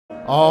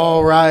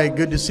All right,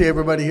 good to see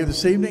everybody here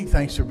this evening.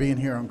 Thanks for being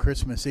here on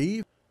Christmas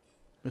Eve.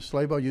 Miss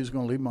Slabaugh, you just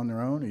going to leave them on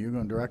their own, or you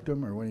going to direct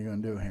them, or what are you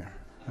going to do here?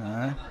 All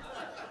right.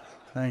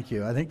 Thank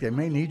you. I think they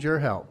may need your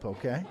help,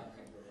 okay?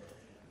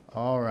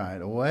 All right,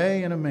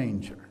 away in a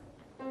manger.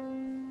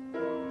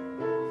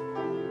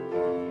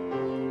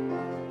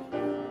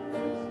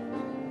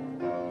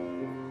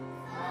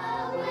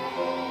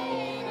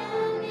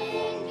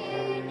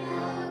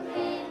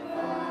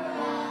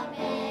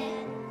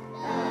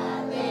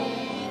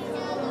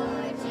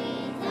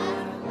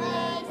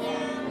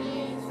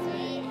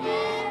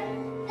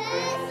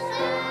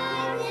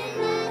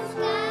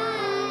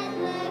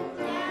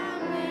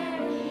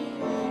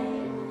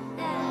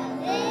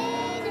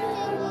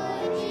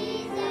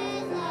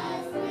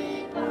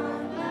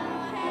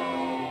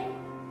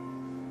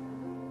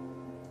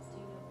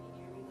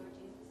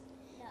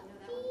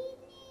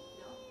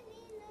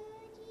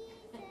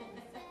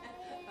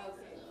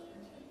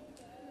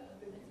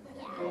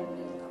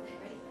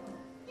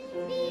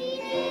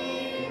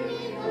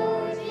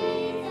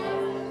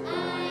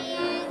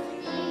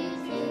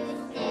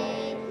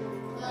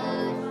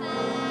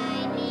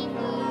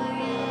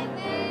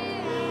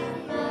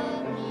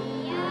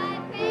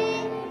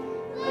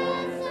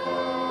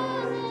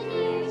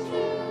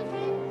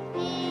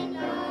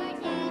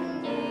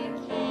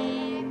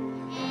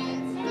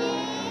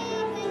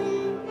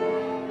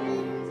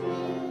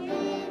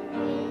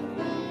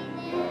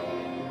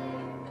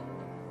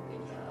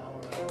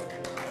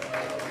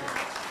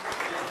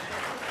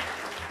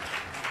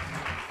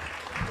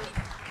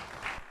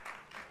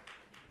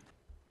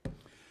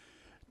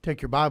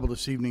 Take your Bible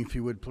this evening, if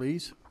you would,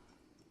 please.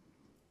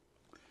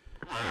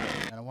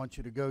 And I want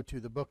you to go to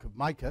the book of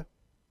Micah,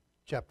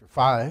 chapter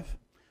 5.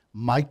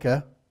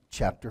 Micah,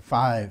 chapter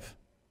 5.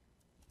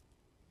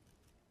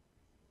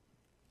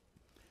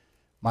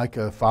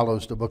 Micah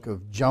follows the book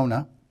of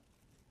Jonah,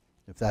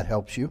 if that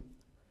helps you.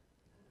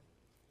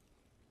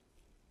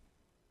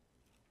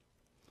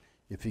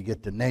 If you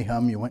get to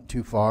Nahum, you went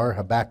too far.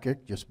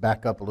 Habakkuk, just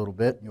back up a little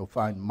bit, and you'll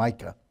find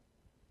Micah.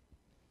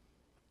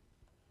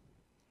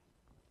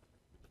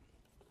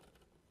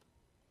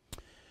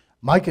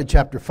 Micah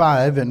chapter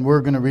 5, and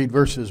we're going to read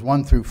verses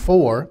 1 through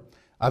 4.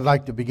 I'd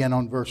like to begin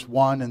on verse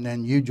 1, and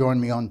then you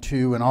join me on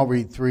 2, and I'll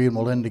read 3, and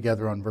we'll end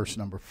together on verse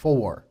number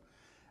 4.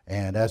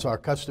 And as our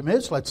custom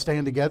is, let's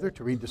stand together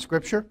to read the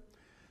Scripture.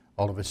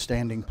 All of us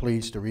standing,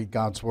 please, to read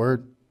God's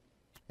Word.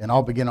 And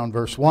I'll begin on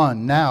verse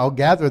 1. Now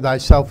gather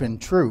thyself in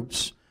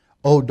troops,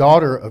 O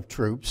daughter of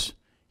troops.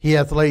 He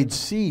hath laid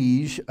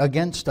siege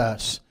against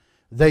us.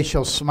 They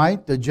shall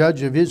smite the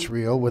judge of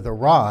Israel with a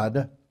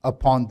rod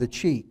upon the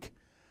cheek.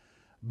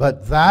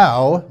 But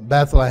thou,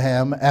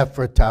 Bethlehem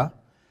Ephratah,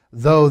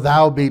 though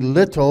thou be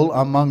little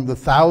among the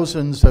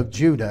thousands of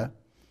Judah,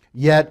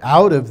 yet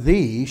out of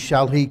thee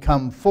shall he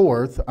come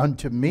forth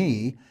unto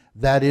me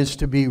that is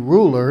to be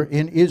ruler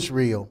in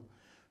Israel,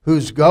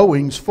 whose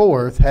goings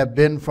forth have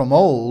been from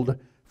old,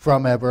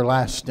 from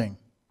everlasting.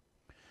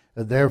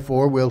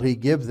 Therefore will he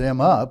give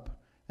them up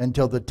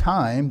until the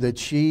time that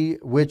she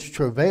which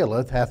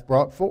travaileth hath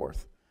brought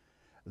forth.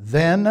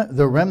 Then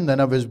the remnant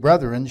of his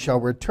brethren shall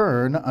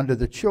return unto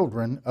the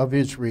children of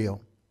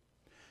Israel.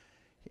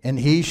 And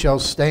he shall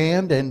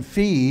stand and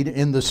feed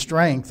in the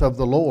strength of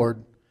the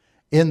Lord,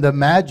 in the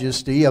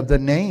majesty of the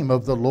name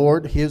of the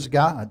Lord his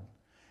God.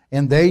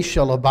 And they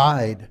shall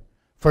abide,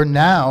 for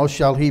now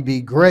shall he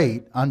be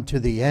great unto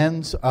the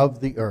ends of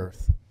the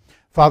earth.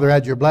 Father,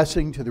 add your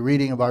blessing to the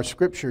reading of our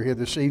Scripture here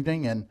this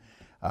evening, and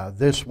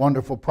this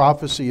wonderful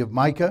prophecy of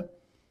Micah,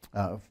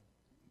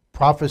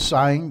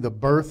 prophesying the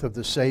birth of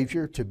the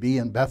Savior to be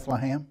in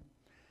Bethlehem.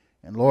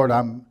 And Lord,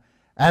 I'm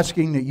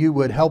asking that you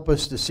would help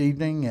us this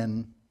evening,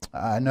 and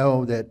I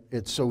know that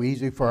it's so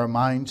easy for our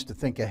minds to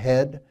think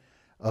ahead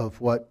of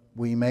what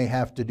we may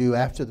have to do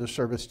after the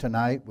service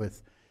tonight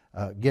with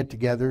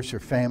get-togethers or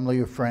family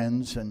or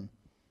friends, and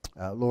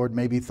Lord,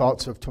 maybe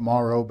thoughts of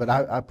tomorrow, but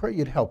I pray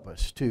you'd help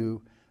us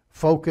to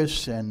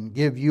focus and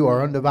give you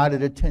our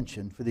undivided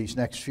attention for these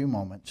next few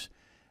moments.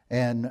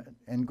 And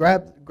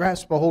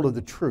grasp a hold of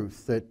the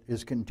truth that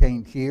is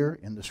contained here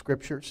in the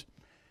Scriptures.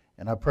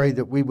 And I pray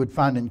that we would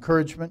find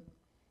encouragement,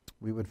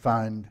 we would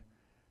find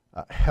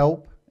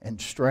help and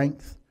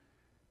strength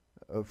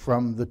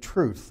from the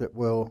truth that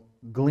we'll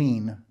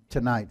glean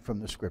tonight from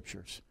the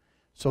Scriptures.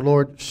 So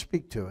Lord,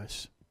 speak to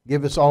us.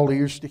 Give us all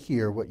ears to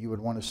hear what you would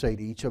want to say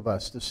to each of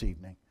us this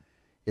evening.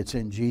 It's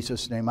in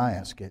Jesus' name I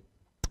ask it.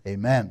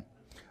 Amen.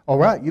 All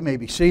right, you may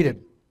be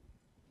seated.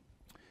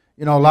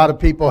 You know, a lot of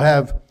people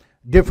have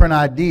different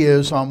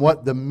ideas on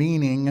what the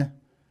meaning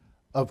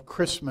of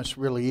Christmas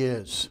really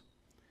is.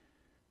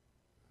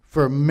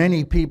 For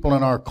many people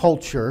in our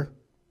culture,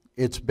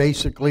 it's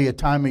basically a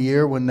time of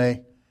year when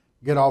they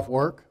get off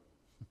work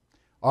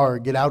or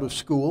get out of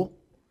school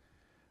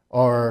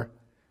or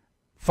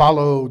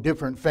follow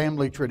different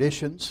family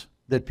traditions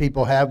that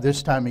people have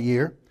this time of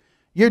year.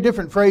 You hear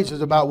different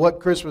phrases about what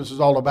Christmas is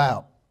all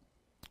about.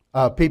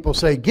 People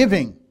say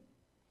giving.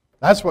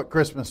 That's what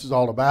Christmas is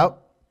all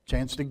about.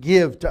 Chance to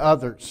give to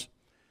others.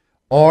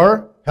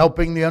 Or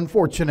helping the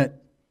unfortunate.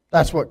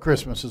 That's what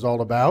Christmas is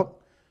all about.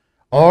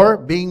 Or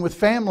being with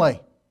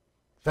family.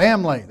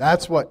 Family,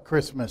 that's what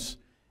Christmas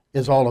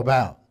is all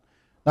about.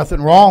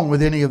 Nothing wrong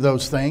with any of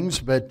those things,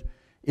 but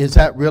is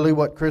that really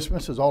what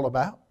Christmas is all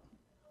about?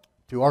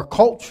 To our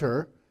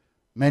culture,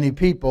 many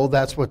people,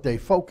 that's what they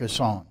focus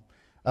on.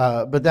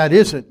 But that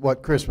isn't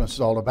what Christmas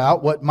is all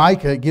about. What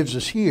Micah gives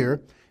us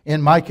here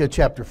in Micah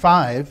chapter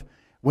 5,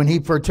 when he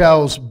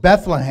foretells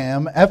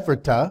Bethlehem,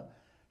 Ephratah,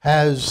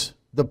 has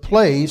the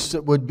place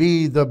that would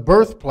be the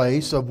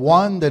birthplace of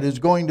one that is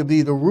going to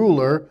be the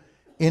ruler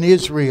in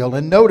Israel.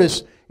 And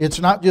notice, it's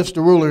not just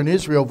a ruler in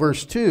Israel,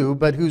 verse 2,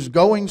 but whose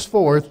goings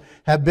forth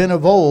have been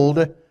of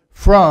old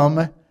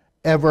from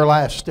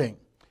everlasting.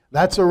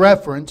 That's a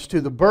reference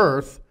to the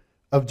birth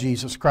of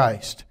Jesus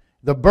Christ,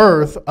 the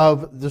birth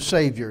of the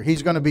Savior.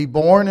 He's going to be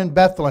born in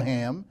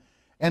Bethlehem.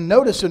 And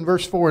notice in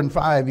verse 4 and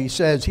 5, he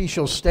says, he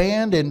shall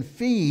stand and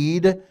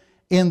feed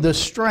in the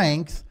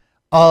strength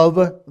of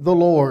the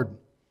Lord.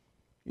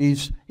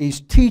 He's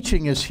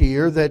teaching us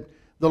here that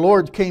the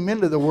Lord came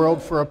into the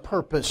world for a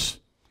purpose.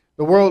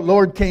 The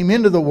Lord came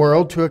into the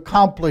world to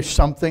accomplish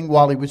something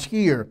while He was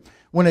here.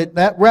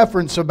 That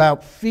reference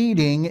about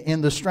feeding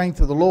in the strength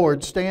of the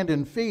Lord, stand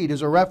and feed,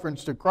 is a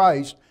reference to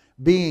Christ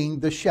being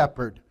the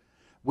shepherd.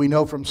 We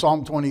know from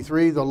Psalm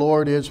 23, the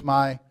Lord is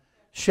my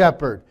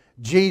shepherd.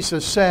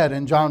 Jesus said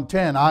in John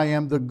 10, I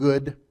am the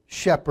good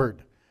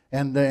shepherd.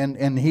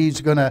 And He's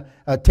going to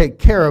take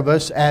care of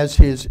us as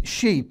His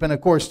sheep. And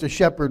of course, the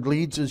shepherd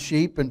leads His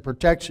sheep and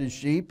protects His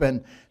sheep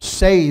and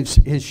saves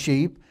His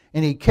sheep.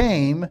 And He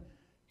came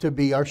to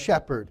be our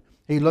shepherd.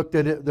 He looked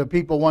at the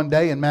people one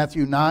day in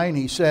Matthew 9.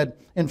 He said,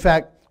 in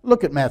fact,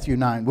 look at Matthew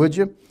 9, would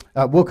you?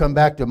 We'll come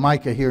back to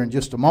Micah here in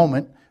just a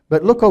moment.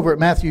 But look over at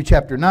Matthew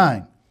chapter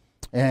 9.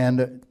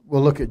 And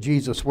we'll look at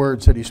Jesus'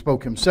 words that He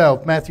spoke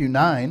Himself. Matthew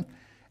 9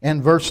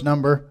 and verse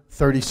number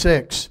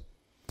 36.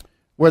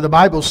 Where the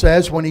Bible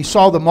says, when He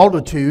saw the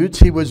multitudes,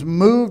 He was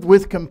moved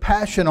with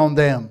compassion on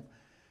them,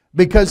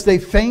 because they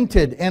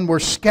fainted and were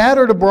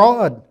scattered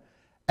abroad,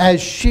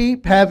 as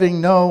sheep having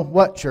no,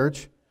 what,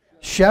 church?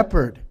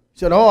 Shepherd. He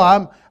said,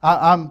 oh,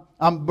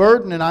 I'm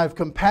burdened and I have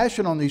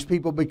compassion on these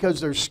people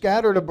because they're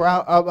scattered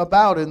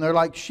about and they're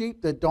like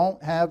sheep that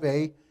don't have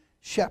a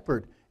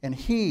shepherd. And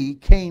He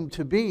came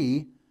to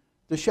be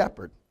the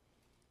shepherd.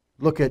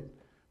 Look at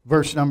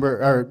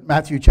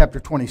Matthew chapter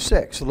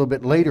 26, a little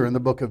bit later in the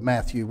book of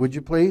Matthew, would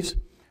you please?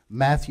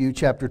 Matthew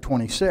chapter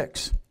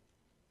 26.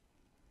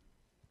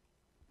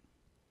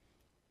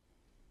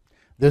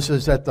 This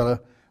is at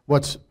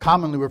what's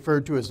commonly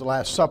referred to as the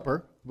Last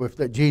Supper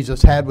that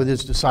Jesus had with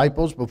His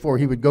disciples before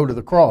He would go to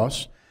the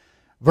cross.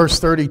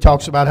 Verse 30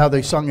 talks about how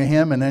they sung a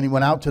hymn, and then He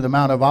went out to the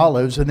Mount of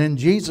Olives. And then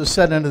Jesus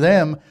said unto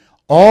them,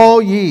 all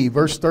ye,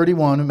 verse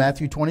 31 of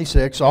Matthew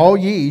 26, all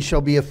ye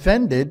shall be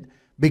offended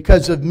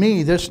because of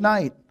me this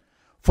night.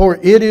 For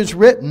it is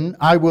written,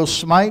 I will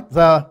smite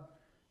the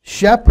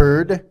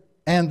shepherd,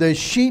 and the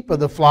sheep of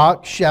the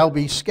flock shall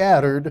be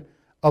scattered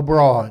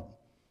abroad.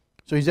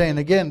 So He's saying,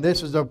 again,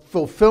 this is a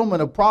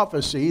fulfillment of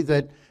prophecy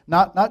that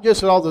not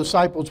just that all the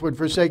disciples would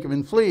forsake Him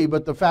and flee,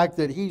 but the fact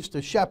that He's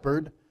the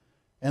shepherd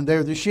and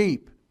they're the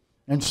sheep.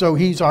 And so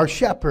He's our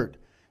shepherd.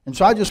 And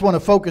so I just want to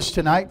focus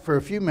tonight for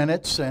a few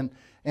minutes and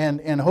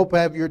hope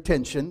I have your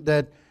attention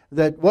that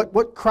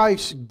what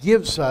Christ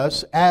gives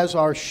us as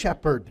our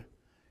shepherd.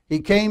 He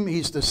came,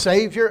 He's the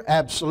Savior,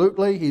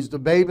 absolutely. He's the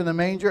babe in the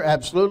manger,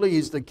 absolutely.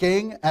 He's the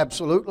King,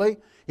 absolutely.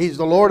 He's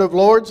the Lord of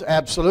Lords,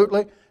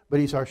 absolutely. But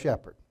He's our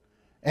shepherd.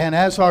 And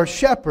as our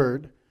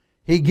shepherd,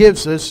 He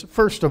gives us,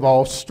 first of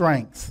all,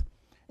 strength.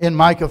 In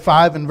Micah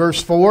 5 and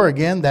verse 4,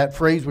 again, that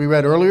phrase we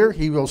read earlier,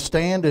 He will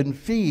stand and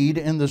feed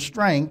in the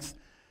strength,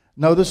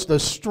 notice, the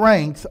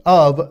strength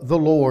of the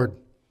Lord.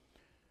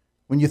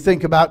 When you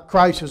think about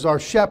Christ as our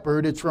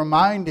shepherd, it's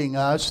reminding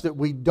us that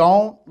we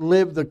don't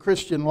live the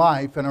Christian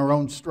life in our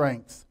own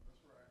strength.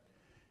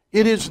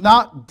 It is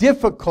not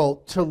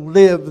difficult to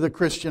live the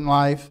Christian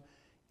life.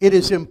 It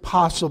is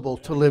impossible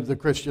to live the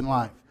Christian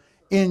life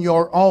in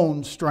your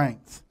own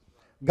strength.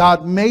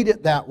 God made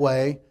it that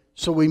way,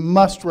 so we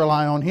must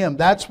rely on Him.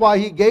 That's why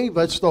He gave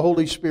us the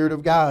Holy Spirit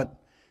of God,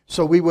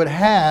 so we would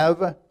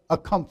have a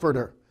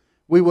comforter.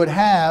 We would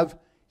have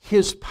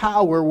His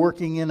power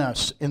working in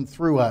us and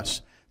through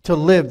us to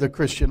live the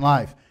Christian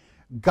life.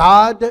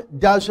 God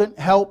doesn't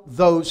help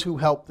those who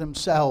help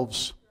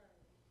themselves.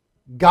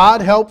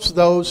 God helps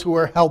those who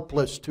are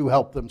helpless to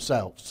help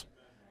themselves.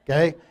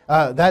 Okay?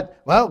 God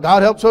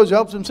helps those who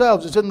help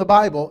themselves. It's in the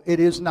Bible. It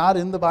is not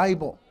in the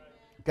Bible.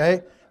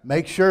 Okay?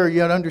 Make sure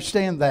you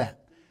understand that.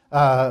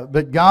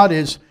 But God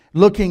is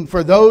looking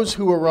for those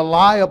who will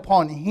rely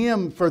upon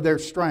Him for their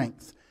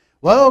strength.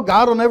 Well,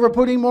 God will never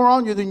put any more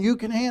on you than you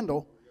can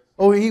handle.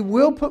 Oh, He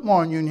will put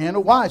more on you than you can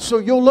handle. Why? So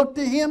you'll look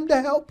to Him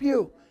to help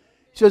you.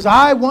 He says,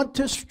 I want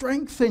to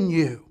strengthen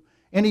you.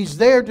 And He's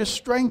there to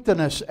strengthen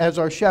us as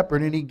our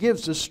shepherd, and He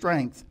gives us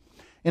strength.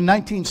 In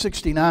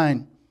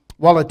 1969,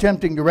 while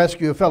attempting to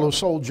rescue a fellow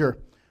soldier,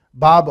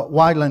 Bob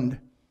Weiland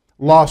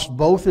lost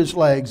both his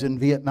legs in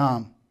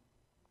Vietnam.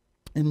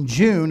 In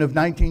June of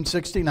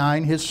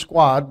 1969, his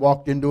squad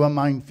walked into a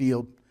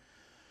minefield.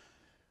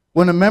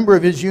 When a member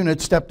of his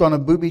unit stepped on a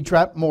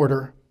booby-trapped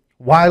mortar,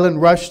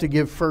 Weiland rushed to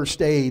give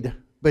first aid,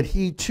 but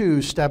he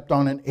too stepped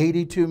on an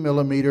 82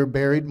 millimeter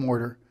buried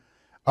mortar,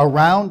 a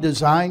round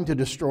designed to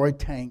destroy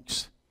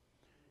tanks.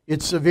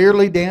 It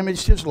severely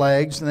damaged his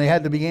legs, and they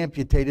had to be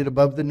amputated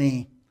above the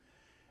knee.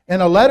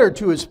 In a letter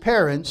to his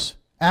parents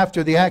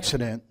after the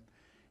accident,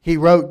 he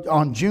wrote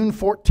on June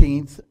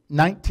 14th,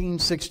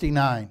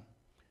 1969,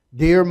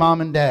 "Dear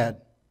Mom and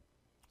Dad,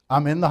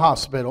 I'm in the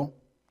hospital.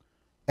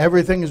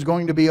 Everything is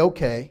going to be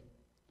okay.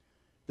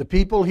 The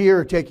people here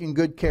are taking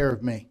good care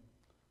of me.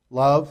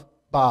 Love,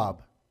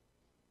 Bob.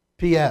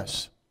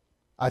 P.S.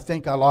 I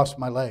think I lost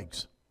my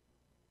legs."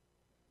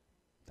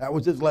 That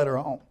was his letter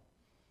home.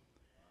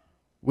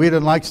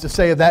 Whedon likes to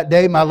say of that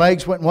day, "My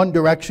legs went one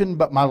direction,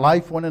 but my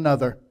life went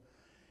another."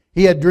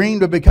 He had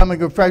dreamed of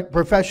becoming a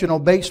professional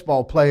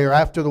baseball player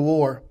after the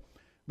war,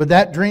 but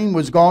that dream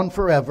was gone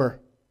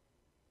forever.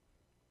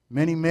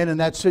 Many men in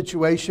that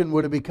situation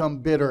would have become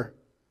bitter,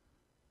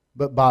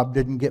 but Bob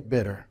didn't get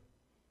bitter.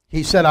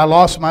 He said, "I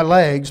lost my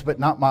legs, but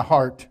not my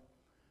heart."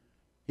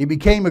 He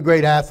became a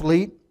great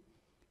athlete.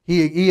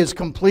 He has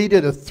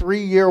completed a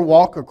 3-year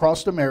walk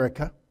across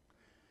America.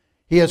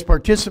 He has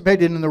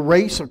participated in the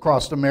race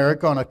across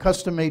America on a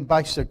custom-made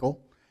bicycle,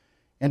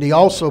 and he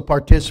also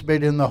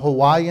participated in the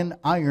Hawaiian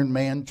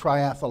Ironman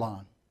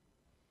triathlon.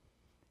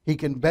 He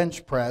can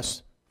bench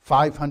press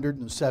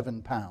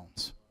 507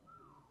 pounds.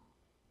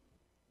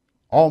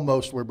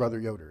 Almost where Brother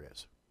Yoder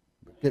is.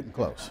 Getting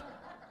close.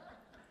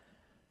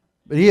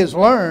 But he has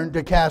learned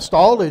to cast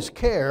all his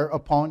care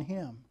upon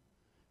Him.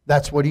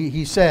 That's what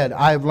he said.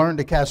 "I have learned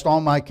to cast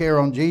all my care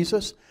on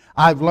Jesus.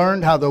 I've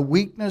learned how the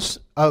weakness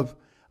of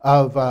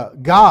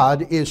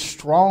God is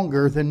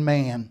stronger than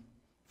man."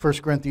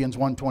 1 Corinthians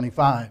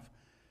 1:25.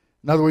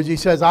 In other words, he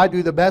says, "I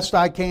do the best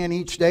I can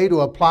each day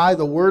to apply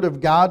the Word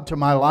of God to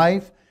my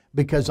life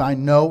because I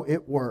know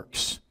it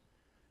works."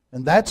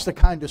 And that's the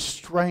kind of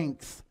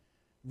strength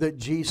that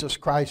Jesus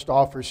Christ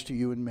offers to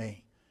you and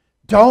me.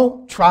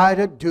 Don't try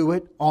to do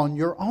it on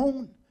your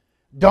own.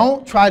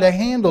 Don't try to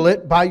handle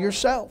it by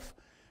yourself.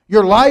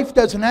 Your life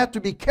doesn't have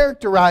to be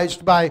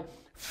characterized by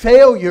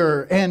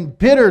failure and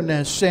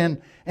bitterness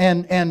and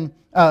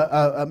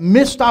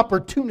missed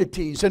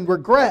opportunities and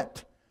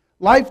regret.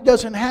 Life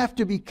doesn't have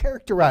to be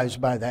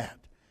characterized by that.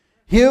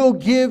 He'll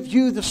give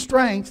you the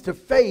strength to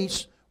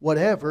face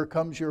whatever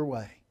comes your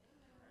way.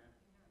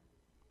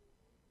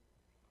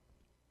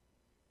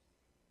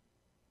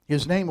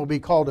 His name will be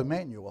called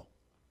Emmanuel,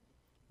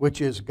 which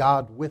is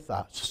God with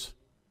us.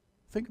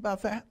 Think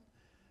about that.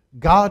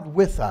 God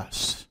with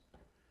us.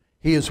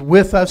 He is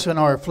with us in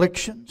our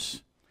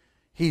afflictions.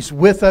 He's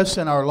with us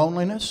in our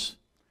loneliness.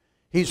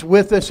 He's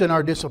with us in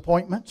our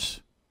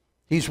disappointments.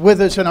 He's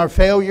with us in our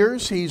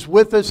failures. He's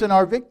with us in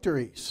our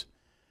victories.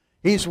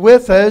 He's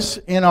with us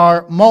in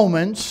our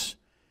moments,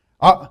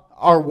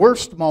 our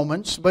worst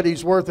moments, but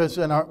He's with us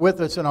in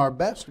our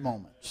best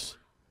moments.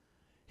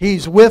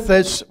 He's with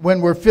us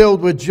when we're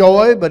filled with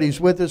joy, but He's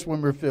with us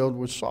when we're filled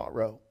with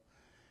sorrow.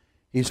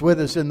 He's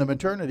with us in the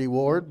maternity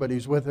ward, but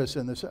He's with us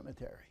in the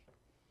cemetery.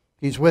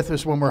 He's with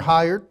us when we're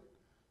hired,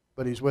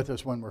 but He's with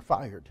us when we're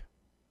fired.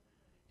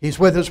 He's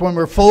with us when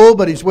we're full,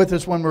 but He's with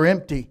us when we're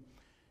empty.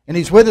 And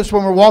He's with us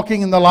when we're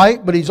walking in the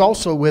light, but He's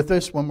also with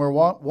us when we're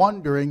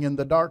wandering in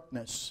the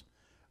darkness.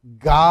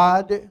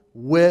 God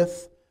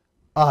with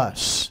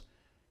us.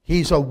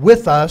 He's a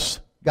with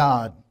us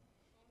God.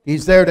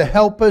 He's there to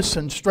help us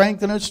and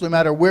strengthen us no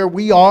matter where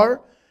we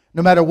are,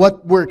 no matter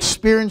what we're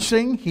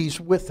experiencing. He's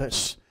with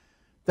us.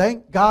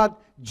 Thank God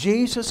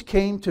Jesus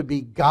came to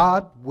be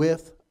God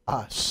with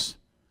us.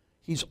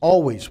 He's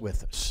always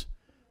with us.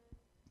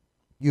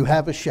 You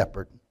have a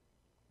shepherd.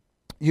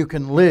 You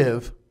can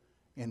live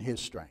in His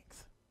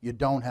strength. You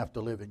don't have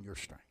to live in your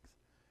strength.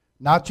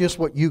 Not just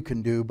what you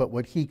can do, but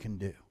what He can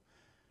do.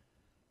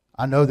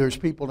 I know there's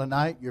people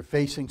tonight, you're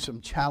facing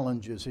some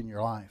challenges in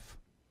your life.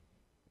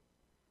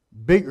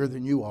 Bigger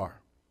than you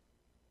are.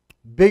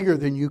 Bigger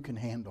than you can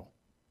handle.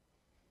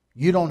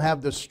 You don't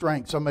have the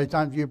strength. So many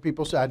times you hear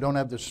people say, "I don't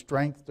have the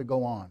strength to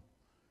go on."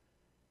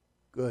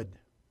 Good.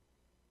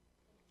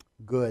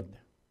 Good.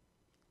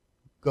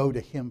 Go to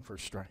Him for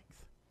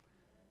strength.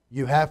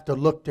 You have to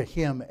look to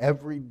Him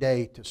every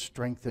day to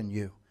strengthen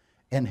you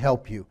and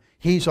help you.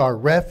 He's our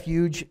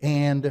refuge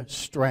and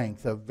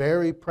strength, a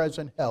very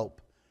present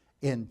help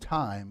in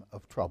time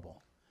of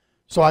trouble.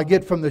 So I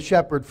get from the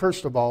shepherd,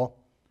 first of all,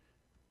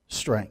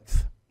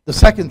 strength. The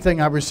second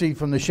thing I receive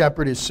from the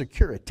shepherd is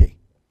security.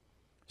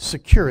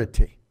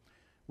 Security.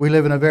 We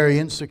live in a very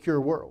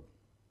insecure world.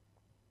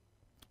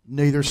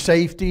 Neither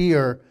safety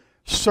or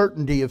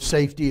certainty of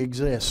safety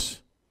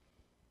exists.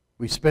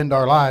 We spend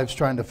our lives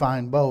trying to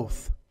find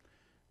both.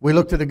 We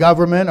look to the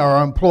government,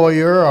 our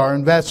employer, our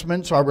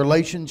investments, our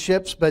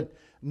relationships, but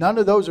none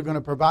of those are going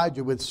to provide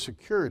you with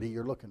security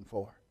you're looking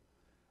for.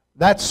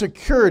 That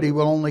security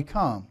will only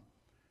come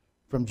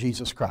from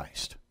Jesus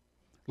Christ.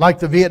 Like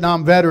the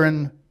Vietnam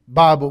veteran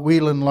Bob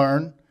Whelan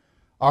learned,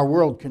 our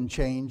world can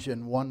change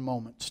in one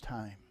moment's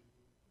time.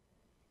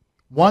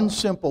 One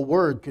simple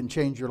word can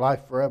change your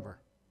life forever.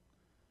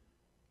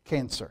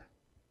 cancer,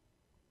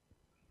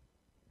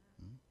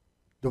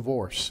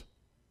 divorce,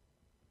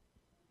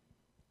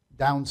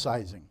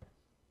 downsizing.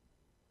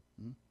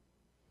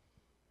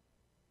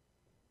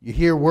 You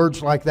hear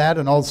words like that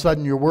and all of a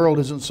sudden your world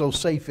isn't so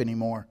safe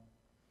anymore.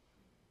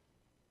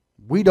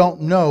 We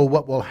don't know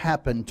what will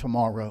happen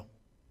tomorrow.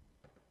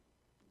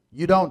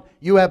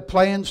 You have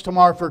plans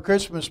tomorrow for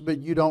Christmas, but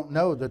you don't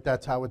know that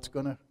that's how it's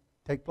going to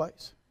take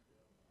place.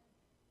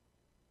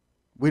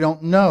 We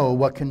don't know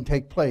what can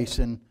take place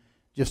in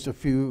just a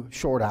few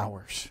short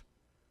hours.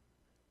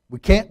 We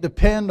can't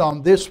depend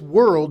on this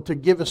world to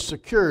give us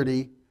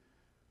security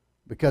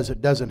because it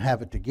doesn't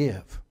have it to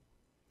give.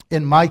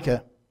 In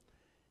Micah,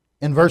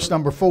 in verse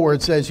number 4,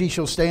 it says, He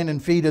shall stand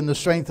and feed in the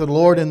strength of the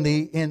Lord, in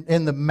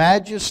the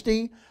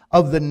majesty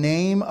of the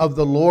name of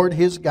the Lord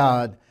his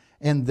God,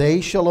 and they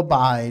shall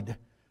abide.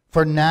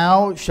 For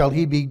now shall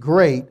he be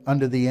great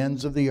unto the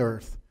ends of the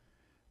earth.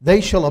 They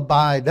shall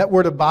abide. That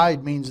word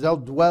abide means they'll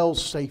dwell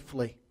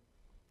safely.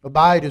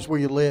 Abide is where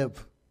you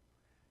live.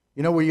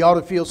 You know where you ought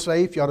to feel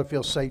safe? You ought to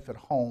feel safe at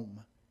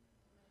home.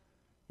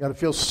 You ought to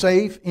feel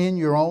safe in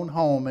your own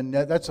home, and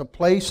that's a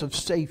place of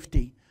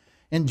safety.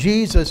 And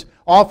Jesus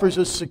offers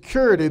us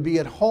security to be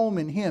at home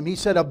in Him. He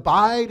said,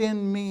 abide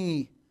in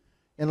me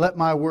and let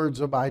my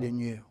words abide in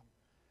you.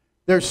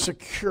 There's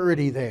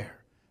security there.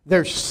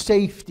 There's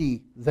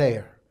safety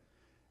there.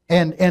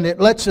 And it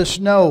lets us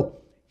know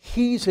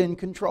He's in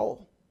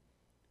control.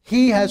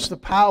 He has the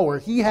power.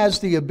 He has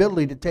the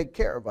ability to take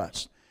care of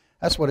us.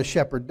 That's what a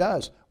shepherd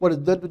does.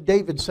 What did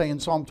David say in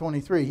Psalm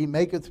 23? He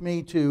maketh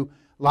me to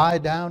lie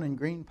down in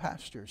green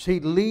pastures. He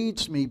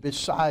leads me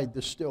beside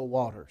the still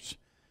waters.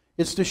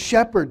 It's the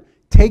shepherd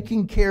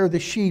taking care of the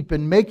sheep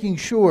and making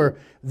sure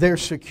they're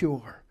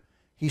secure.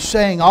 He's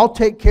saying, I'll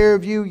take care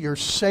of you. You're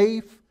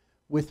safe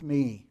with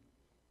me.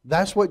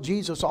 That's what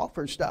Jesus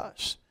offers to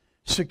us.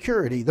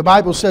 Security. The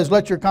Bible says,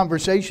 let your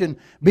conversation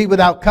be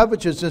without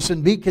covetousness,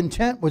 and be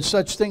content with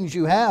such things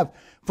you have.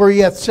 For He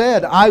hath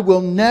said, I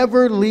will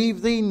never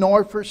leave thee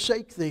nor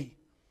forsake thee.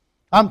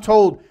 I'm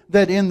told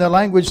that in the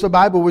language the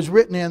Bible was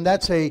written in,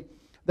 that's a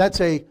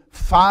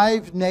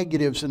 5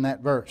 negatives in that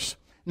verse.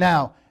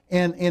 Now,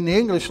 in the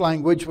English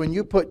language, when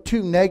you put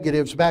 2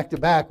 negatives back to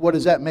back, what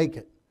does that make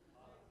it?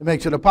 It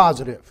makes it a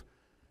positive.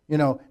 You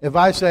know, if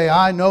I say,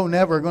 I know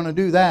never going to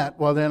do that,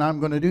 well then I'm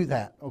going to do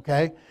that,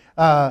 okay?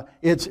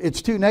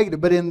 It's 2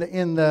 negative. But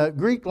in the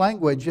Greek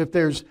language, if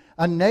there's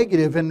a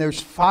negative and there's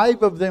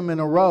 5 of them in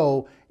a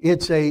row,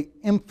 it's a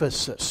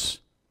emphasis.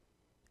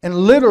 And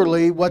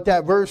literally what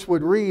that verse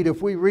would read,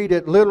 if we read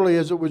it literally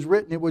as it was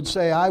written, it would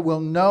say, I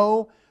will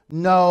no,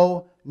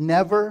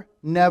 never,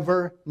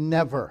 never,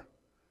 never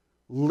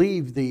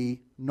leave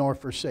thee nor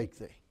forsake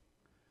thee.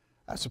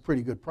 That's a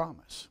pretty good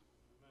promise.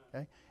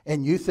 Okay?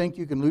 And you think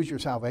you can lose your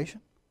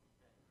salvation?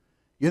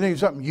 You think there's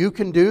something you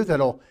can do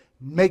that'll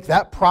make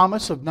that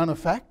promise of none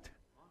effect?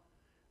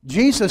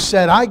 Jesus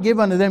said, I give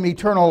unto them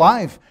eternal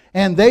life,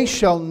 and they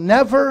shall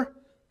never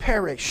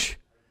perish.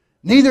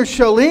 Neither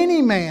shall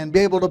any man be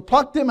able to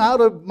pluck them out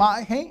of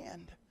my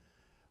hand.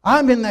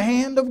 I'm in the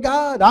hand of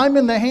God. I'm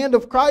in the hand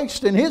of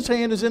Christ, and His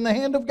hand is in the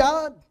hand of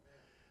God.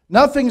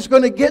 Nothing's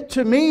going to get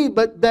to me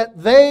but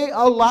that they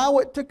allow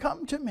it to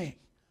come to me.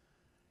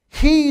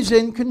 He's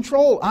in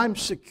control. I'm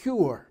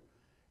secure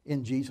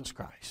in Jesus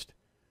Christ.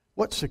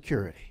 What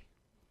security?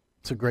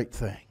 It's a great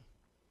thing.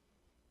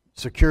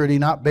 Security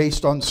not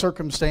based on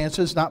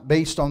circumstances, not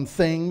based on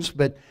things,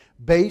 but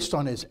based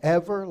on His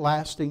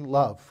everlasting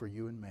love for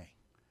you and me.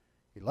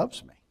 He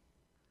loves me.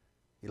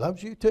 He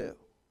loves you too.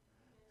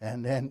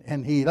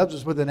 And He loves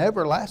us with an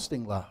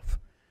everlasting love.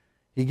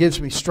 He gives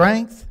me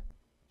strength.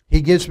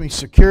 He gives me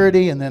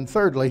security. And then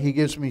thirdly, He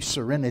gives me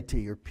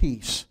serenity or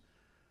peace.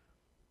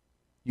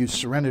 Use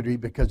serenity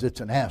because it's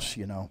an S,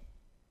 you know.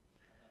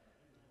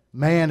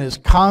 Man is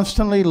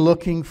constantly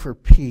looking for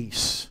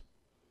peace.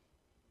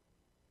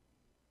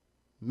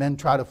 Men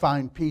try to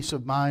find peace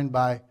of mind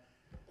by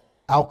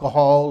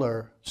alcohol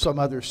or some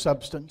other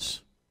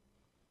substance.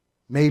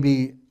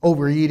 Maybe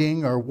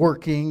overeating or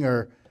working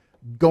or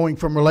going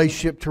from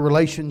relationship to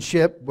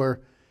relationship,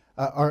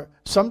 or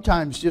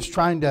sometimes just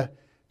trying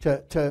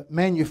to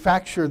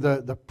manufacture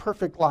the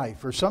perfect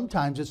life, or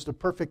sometimes it's the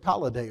perfect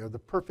holiday or the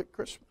perfect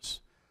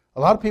Christmas.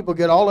 A lot of people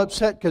get all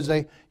upset because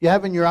you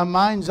have in your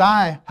mind's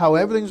eye how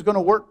everything's going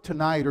to work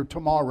tonight or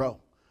tomorrow,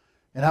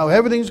 and how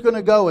everything's going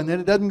to go, and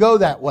then it doesn't go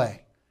that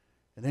way.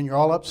 And then you're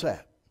all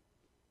upset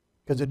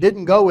because it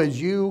didn't go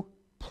as you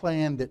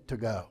planned it to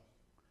go.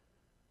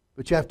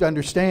 But you have to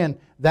understand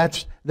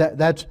that's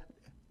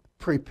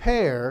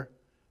prepare,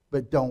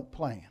 but don't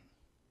plan.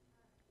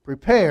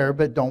 Prepare,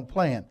 but don't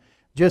plan.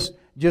 Just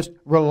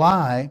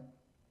rely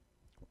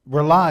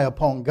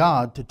upon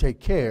God to take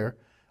care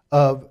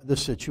of the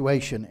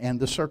situation and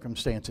the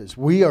circumstances.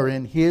 We are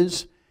in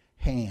His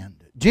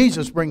hand.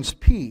 Jesus brings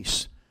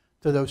peace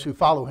to those who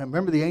follow Him.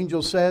 Remember the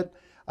angel said,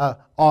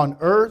 on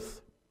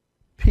earth,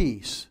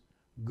 peace,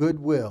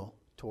 goodwill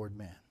toward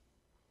men.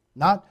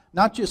 Not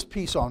just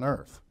peace on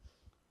earth,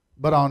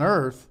 but on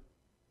earth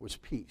was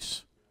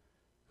peace.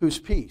 Whose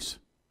peace?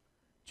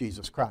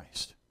 Jesus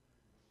Christ.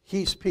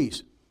 He's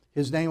peace.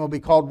 His name will be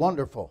called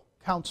Wonderful,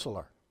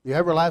 Counselor, the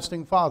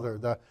Everlasting Father,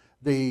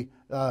 the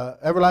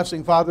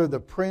Everlasting Father,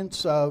 the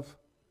Prince of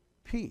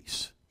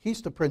Peace.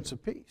 He's the Prince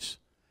of Peace.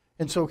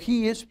 And so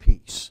He is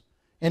peace.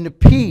 And the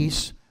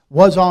peace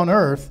was on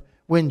earth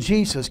when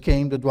Jesus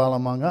came to dwell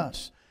among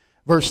us.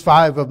 Verse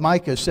 5 of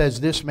Micah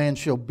says, this man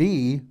shall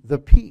be the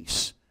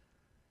peace.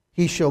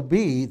 He shall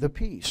be the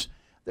peace.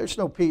 There's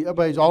no peace.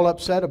 Everybody's all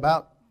upset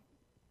about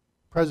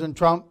President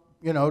Trump,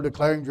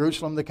 declaring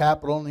Jerusalem the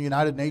capital, and the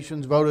United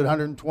Nations voted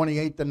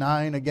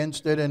 128-9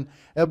 against it, and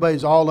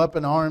everybody's all up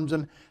in arms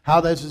and how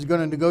this is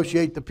going to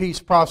negotiate the peace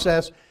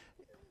process.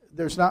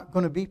 There's not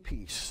going to be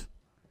peace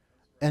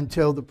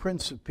until the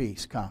Prince of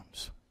Peace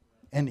comes.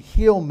 And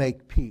He'll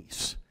make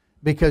peace,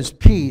 because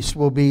peace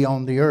will be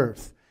on the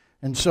earth.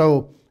 And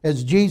so,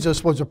 as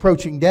Jesus was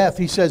approaching death,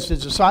 He says to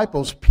His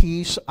disciples,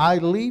 peace I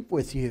leave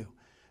with you.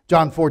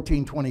 John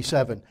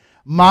 14:27.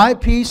 My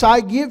peace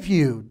I give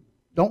you.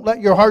 Don't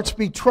let your hearts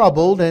be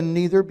troubled, and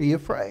neither be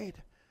afraid.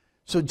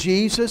 So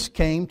Jesus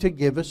came to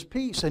give us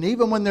peace. And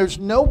even when there's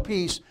no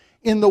peace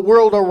in the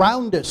world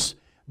around us,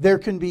 there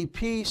can be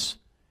peace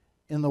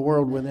in the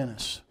world within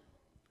us.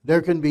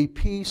 There can be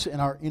peace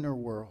in our inner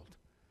world,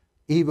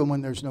 even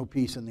when there's no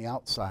peace in the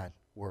outside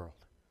world.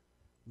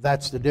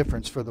 That's the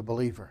difference for the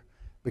believer.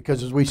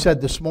 Because as we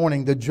said this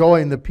morning, the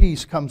joy and the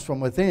peace comes from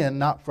within,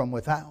 not from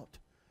without.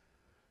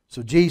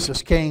 So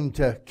Jesus came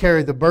to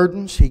carry the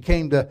burdens. He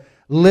came to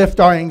lift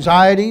our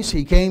anxieties.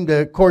 He came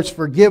to, of course,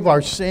 forgive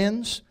our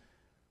sins.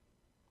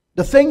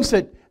 The things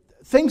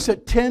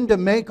that tend to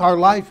make our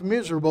life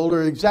miserable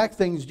are the exact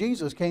things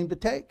Jesus came to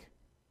take.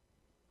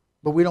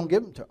 But we don't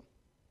give them to Him.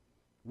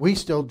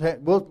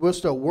 We'll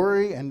still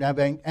worry and have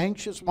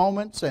anxious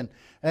moments,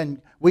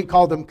 and we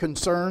call them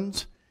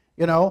concerns,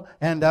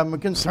 and I'm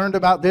concerned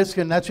about this,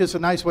 and that's just a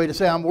nice way to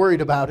say I'm worried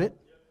about it.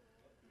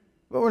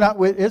 But we're not.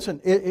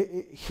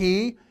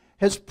 He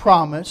has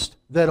promised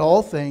that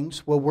all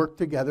things will work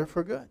together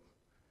for good.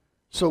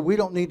 So we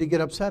don't need to get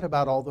upset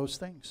about all those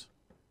things.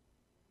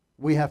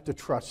 We have to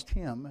trust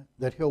Him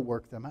that He'll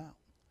work them out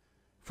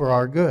for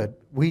our good.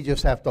 We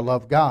just have to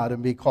love God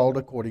and be called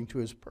according to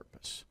His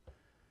purpose.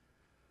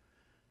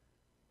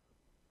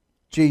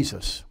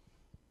 Jesus,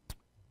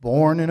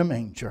 born in a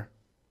manger.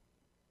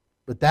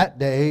 But that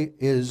day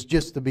is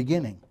just the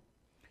beginning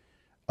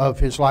of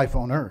His life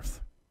on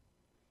earth.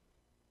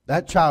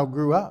 That child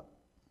grew up,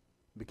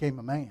 became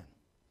a man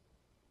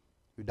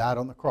who died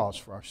on the cross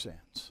for our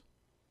sins,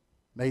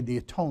 made the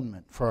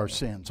atonement for our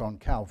sins on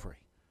Calvary.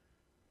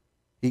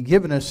 He's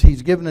given us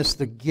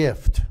the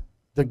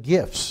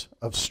gifts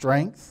of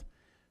strength,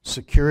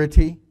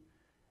 security,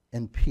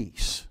 and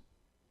peace.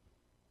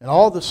 In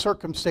all the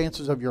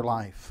circumstances of your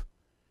life,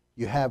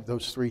 you have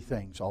those three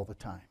things all the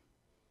time.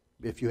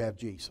 If you have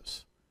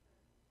Jesus,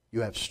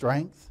 you have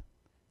strength,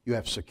 you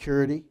have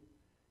security,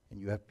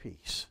 and you have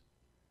peace.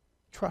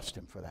 Trust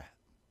Him for that.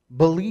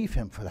 Believe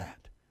Him for that.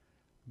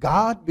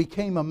 God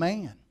became a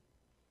man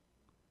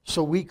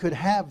so we could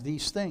have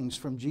these things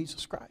from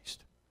Jesus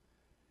Christ.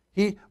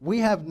 We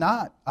have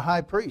not a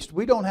high priest.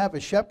 We don't have a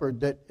shepherd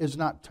that is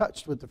not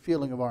touched with the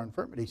feeling of our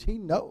infirmities. He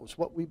knows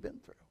what we've been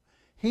through.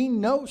 He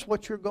knows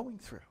what you're going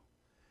through.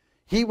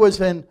 He was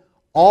in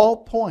all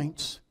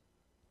points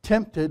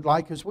tempted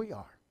like as we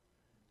are,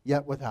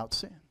 yet without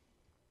sin.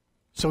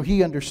 So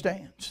He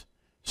understands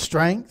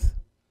strength,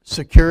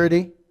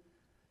 security,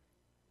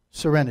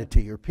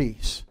 serenity, or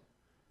peace.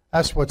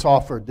 That's what's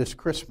offered this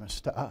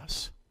Christmas to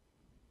us.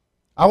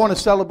 I want to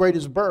celebrate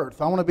His birth.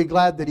 I want to be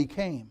glad that He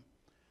came.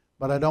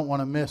 But I don't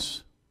want to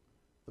miss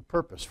the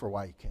purpose for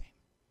why He came.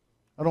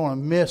 I don't want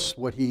to miss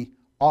what He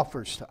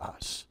offers to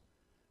us.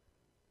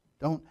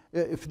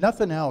 If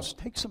nothing else,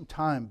 take some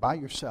time by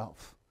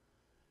yourself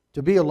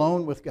to be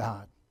alone with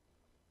God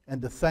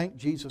and to thank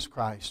Jesus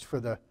Christ for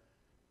the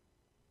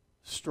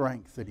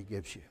strength that He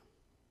gives you.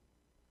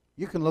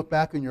 You can look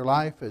back in your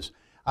life, as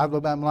I've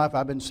looked back in my life.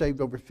 I've been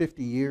saved over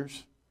 50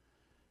 years.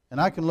 And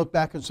I can look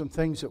back at some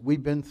things that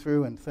we've been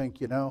through and think,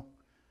 I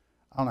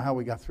don't know how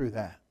we got through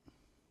that.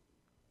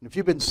 And if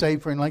you've been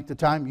saved for any length of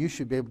time, you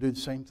should be able to do the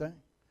same thing.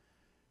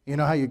 You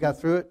know how you got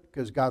through it?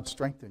 Because God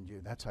strengthened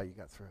you. That's how you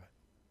got through it.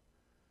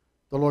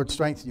 The Lord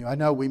strengthened you. I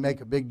know we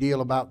make a big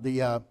deal about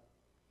the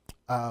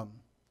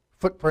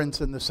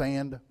footprints in the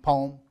sand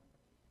poem,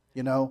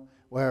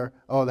 where,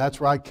 that's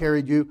where I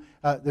carried you.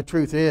 The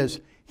truth is,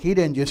 He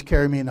didn't just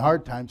carry me in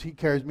hard times. He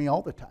carries me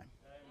all the time.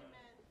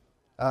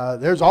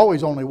 There's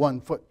always only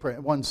one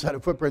set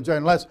of footprints there,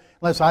 unless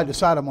I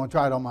decide I'm going to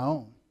try it on my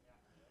own.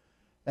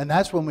 And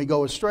that's when we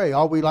go astray.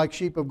 All we like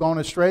sheep have gone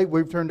astray.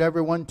 We've turned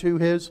everyone to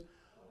his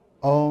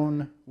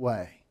own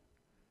way.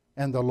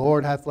 And the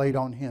Lord hath laid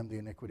on Him the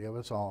iniquity of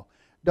us all.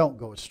 Don't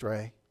go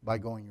astray by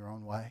going your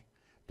own way.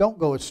 Don't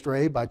go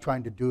astray by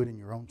trying to do it in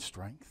your own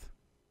strength.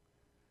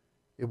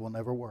 It will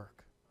never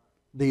work.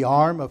 The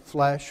arm of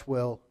flesh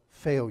will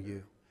fail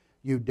you.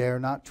 You dare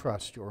not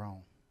trust your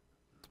own.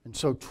 And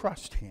so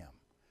trust Him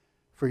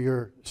for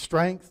your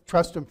strength.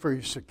 Trust Him for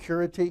your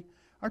security.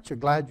 Aren't you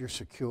glad you're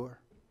secure?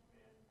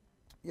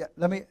 Yeah,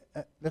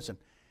 listen.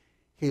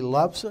 He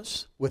loves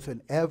us with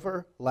an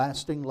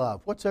everlasting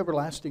love. What's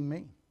everlasting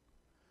mean?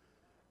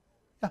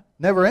 Yeah,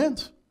 never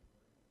ends.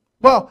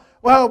 Well,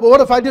 but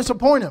what if I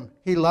disappoint Him?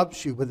 He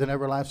loves you with an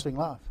everlasting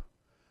love.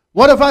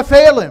 What if I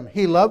fail Him?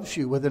 He loves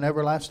you with an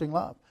everlasting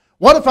love.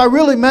 What if I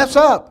really mess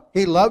up?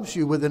 He loves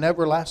you with an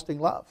everlasting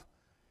love.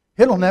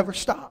 It'll never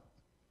stop.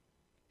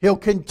 He'll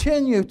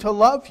continue to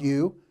love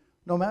you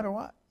no matter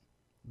what.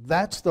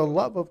 That's the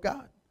love of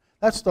God.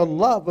 That's the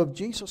love of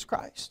Jesus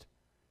Christ.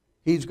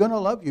 He's going to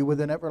love you with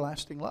an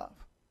everlasting love.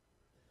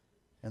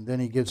 And then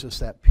He gives us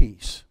that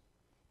peace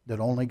that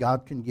only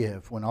God can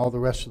give when all the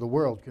rest of the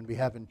world can be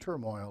having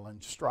turmoil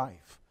and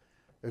strife.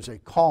 There's a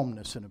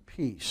calmness and a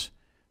peace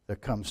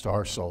that comes to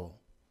our soul.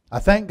 I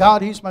thank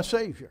God He's my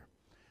Savior.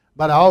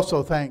 But I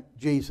also thank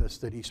Jesus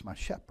that He's my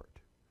shepherd.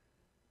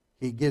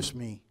 He gives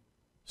me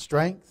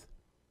strength,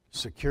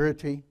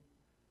 security,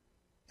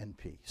 and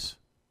peace.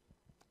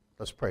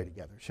 Let's pray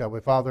together, shall we?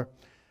 Father,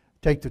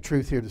 take the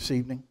truth here this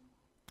evening.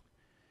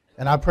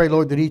 And I pray,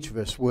 Lord, that each of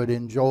us would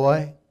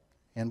enjoy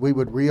and we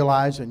would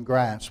realize and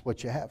grasp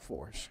what You have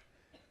for us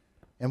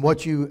and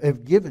what You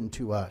have given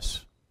to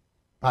us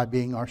by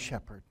being our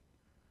shepherd.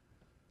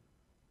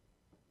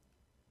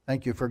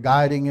 Thank You for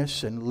guiding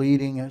us and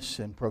leading us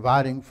and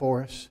providing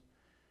for us.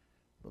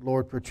 But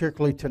Lord,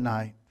 particularly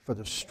tonight, for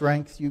the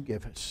strength You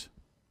give us.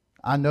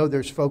 I know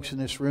there's folks in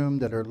this room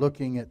that are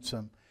looking at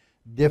some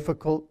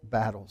difficult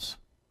battles.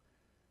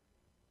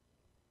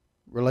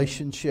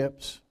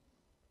 Relationships,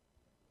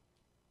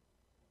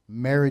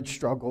 marriage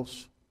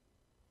struggles,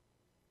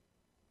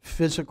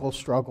 physical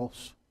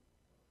struggles,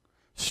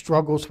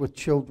 struggles with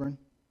children,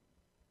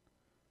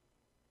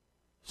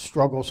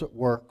 struggles at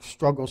work,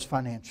 struggles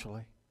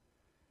financially.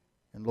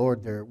 And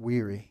Lord, they're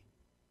weary.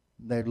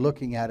 They're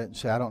looking at it and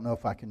say, I don't know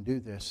if I can do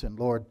this. And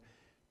Lord,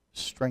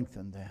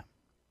 strengthen them.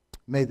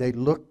 May they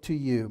look to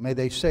You. May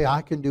they say,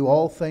 I can do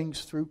all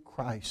things through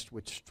Christ,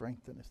 which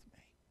strengtheneth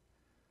me.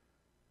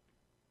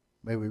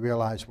 May we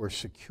realize we're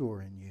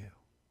secure in You.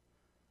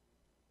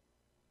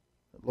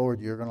 That, Lord,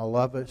 You're going to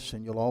love us,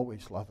 and You'll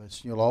always love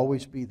us. And You'll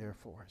always be there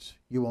for us.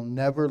 You will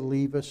never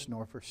leave us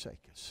nor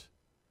forsake us.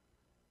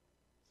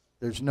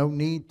 There's no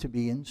need to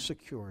be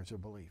insecure as a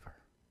believer.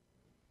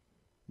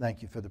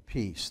 Thank You for the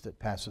peace that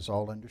passes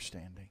all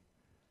understanding.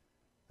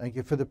 Thank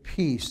You for the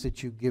peace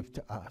that You give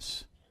to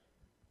us.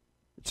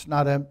 It's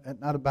not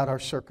about our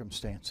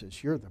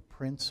circumstances. You're the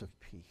Prince of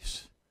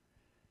Peace.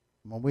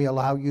 And when we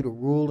allow You to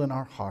rule in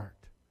our heart,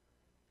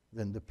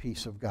 then the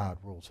peace of God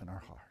rules in our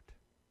heart.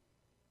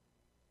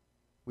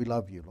 We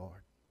love You,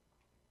 Lord.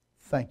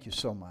 Thank You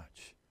so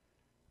much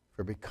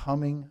for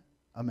becoming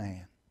a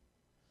man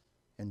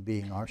and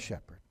being our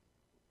shepherd.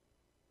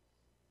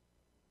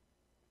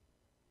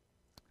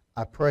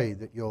 I pray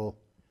that You'll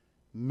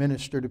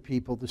minister to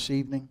people this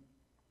evening.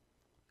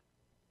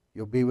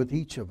 You'll be with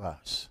each of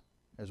us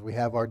as we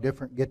have our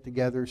different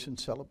get-togethers and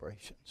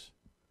celebrations.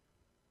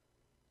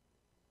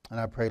 And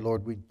I pray,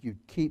 Lord,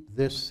 You'd keep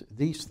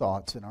these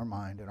thoughts in our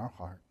mind and our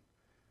heart.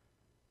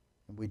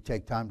 And we'd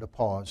take time to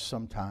pause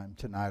sometime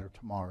tonight or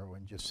tomorrow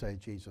and just say,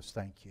 Jesus,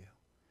 thank You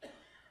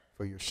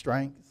for Your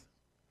strength,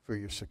 for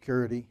Your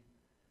security,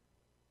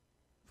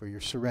 for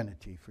Your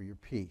serenity, for Your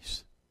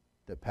peace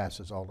that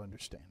passes all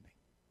understanding.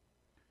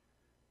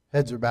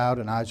 Heads are bowed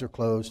and eyes are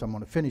closed. I'm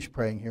going to finish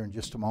praying here in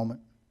just a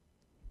moment.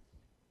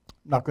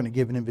 I'm not going to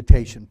give an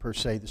invitation per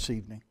se this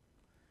evening.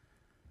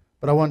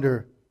 But I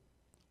wonder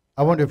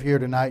if you're here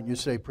tonight and you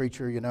say,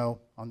 Preacher, you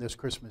know, on this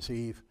Christmas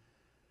Eve,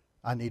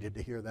 I needed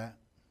to hear that.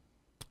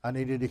 I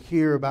needed to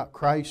hear about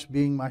Christ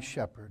being my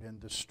shepherd and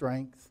the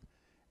strength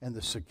and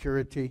the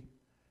security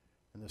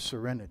and the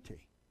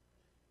serenity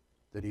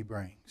that He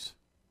brings.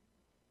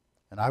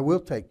 And I will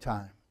take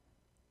time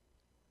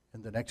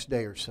in the next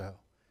day or so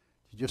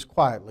to just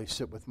quietly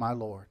sit with my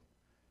Lord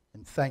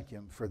and thank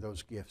Him for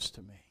those gifts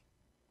to me.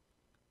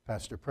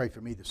 Pastor, pray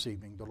for me this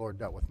evening. The Lord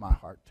dealt with my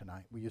heart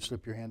tonight. Will you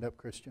slip your hand up,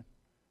 Christian?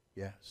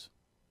 Yes.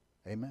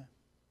 Amen.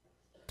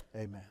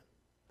 Amen.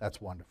 That's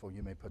wonderful.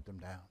 You may put them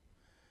down.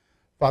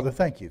 Father,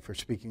 thank You for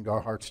speaking to our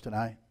hearts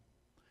tonight.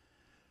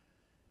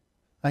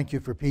 Thank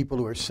You for people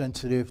who are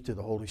sensitive to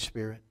the Holy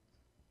Spirit.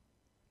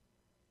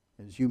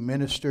 As You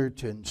minister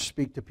to and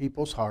speak to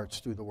people's hearts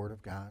through the Word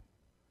of God.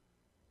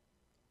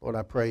 Lord,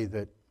 I pray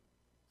that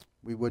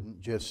we wouldn't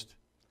just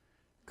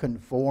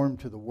conform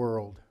to the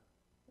world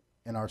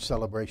in our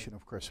celebration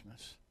of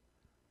Christmas,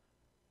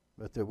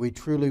 but that we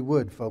truly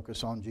would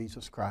focus on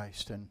Jesus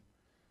Christ and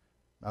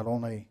not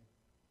only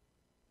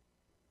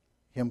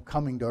Him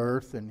coming to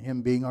earth and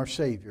Him being our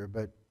Savior,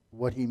 but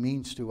what He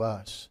means to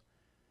us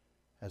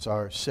as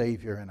our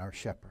Savior and our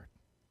Shepherd.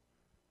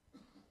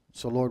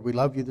 So, Lord, we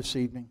love You this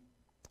evening.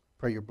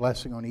 Pray Your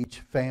blessing on each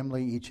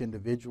family, each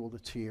individual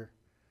that's here.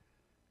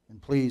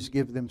 And please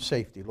give them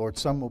safety. Lord,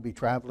 some will be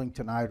traveling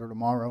tonight or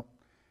tomorrow,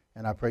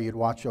 and I pray You'd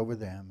watch over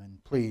them.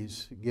 And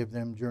please give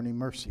them journey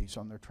mercies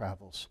on their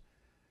travels.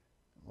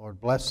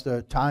 Lord, bless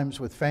the times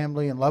with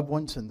family and loved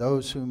ones and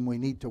those whom we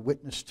need to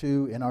witness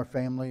to in our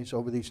families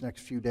over these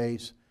next few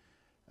days.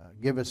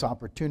 Give us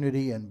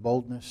opportunity and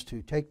boldness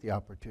to take the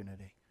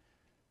opportunity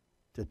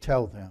to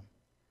tell them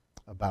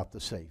about the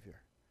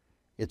Savior.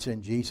 It's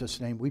in Jesus'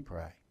 name we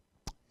pray.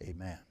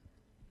 Amen.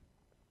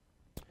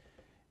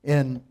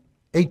 In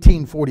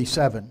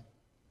 1847,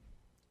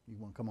 you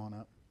want to come on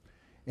up?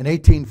 In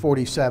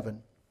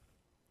 1847,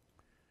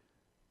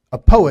 a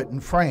poet in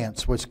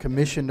France was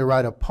commissioned to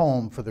write a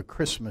poem for the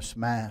Christmas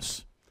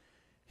Mass.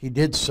 He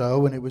did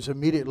so, and it was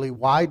immediately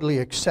widely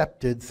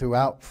accepted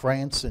throughout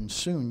France and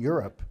soon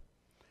Europe.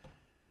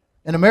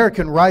 An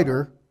American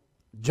writer,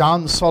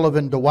 John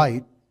Sullivan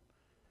Dwight,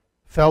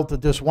 felt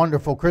that this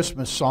wonderful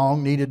Christmas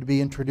song needed to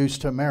be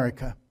introduced to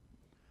America.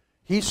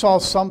 He saw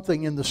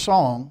something in the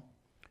song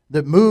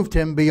that moved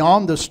him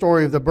beyond the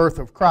story of the birth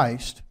of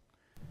Christ.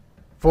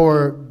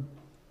 For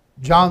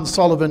John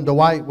Sullivan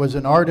Dwight was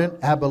an ardent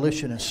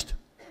abolitionist,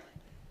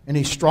 and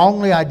he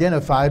strongly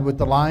identified with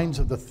the lines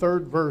of the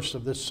third verse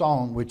of this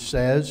song, which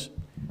says,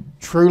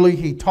 "Truly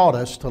he taught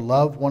us to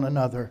love one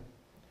another.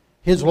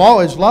 His law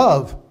is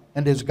love,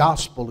 and his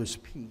gospel is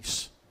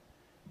peace.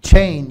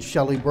 Chains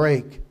shall he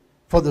break,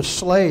 for the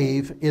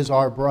slave is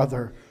our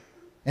brother,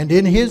 and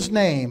in his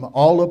name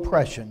all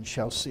oppression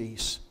shall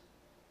cease."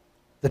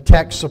 The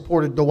text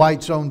supported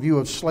Dwight's own view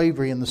of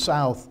slavery in the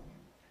South.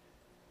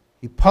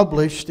 He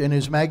published in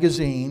his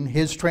magazine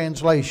his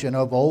translation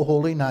of O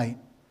Holy Night,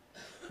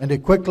 and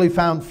it quickly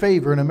found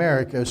favor in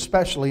America,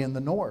 especially in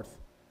the North,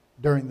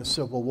 during the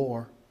Civil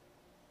War.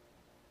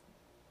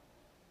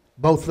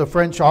 Both the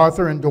French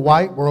author and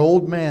Dwight were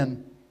old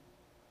men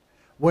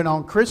when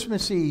on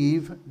Christmas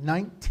Eve,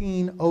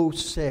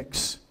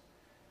 1906,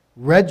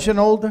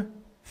 Reginald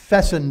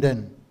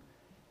Fessenden,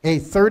 a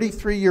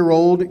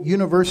 33-year-old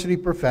university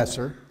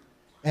professor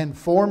and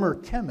former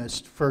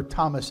chemist for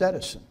Thomas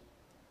Edison,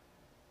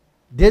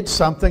 did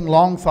something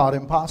long thought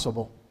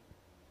impossible.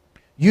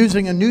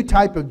 Using a new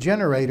type of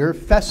generator,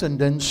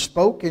 Fessenden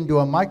spoke into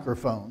a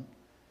microphone,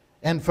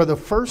 and for the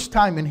first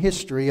time in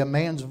history, a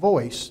man's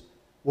voice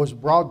was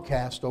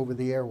broadcast over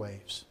the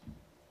airwaves.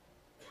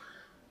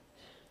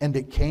 And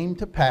it came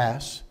to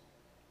pass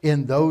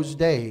in those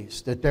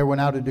days that there went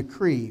out a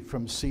decree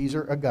from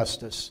Caesar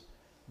Augustus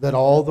that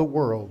all the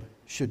world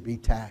should be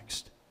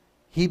taxed.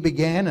 He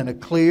began in a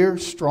clear,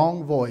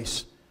 strong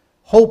voice,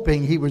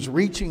 hoping he was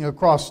reaching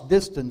across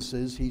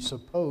distances he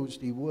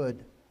supposed he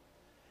would.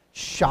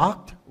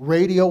 Shocked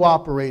radio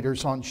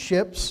operators on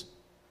ships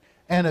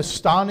and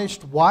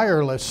astonished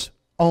wireless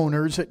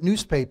owners at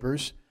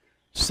newspapers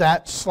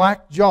sat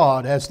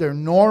slack-jawed as their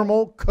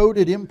normal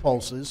coded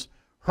impulses,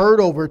 heard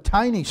over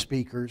tiny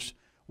speakers,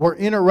 were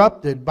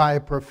interrupted by a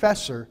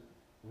professor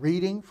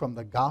reading from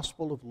the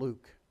Gospel of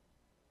Luke.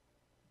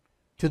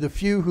 To the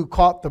few who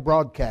caught the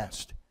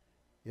broadcast,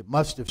 it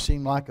must have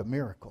seemed like a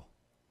miracle.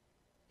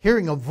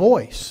 Hearing a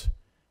voice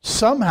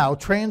somehow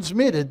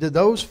transmitted to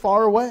those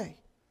far away.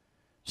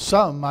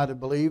 Some might have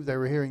believed they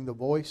were hearing the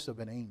voice of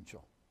an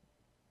angel.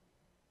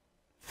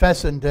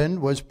 Fessenden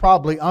was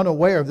probably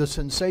unaware of the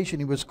sensation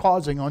he was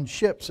causing on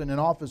ships and in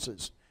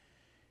offices.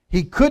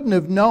 He couldn't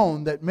have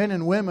known that men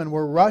and women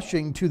were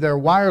rushing to their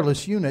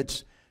wireless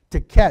units to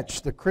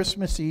catch the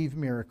Christmas Eve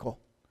miracle.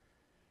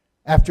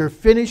 After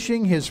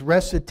finishing his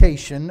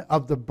recitation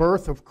of the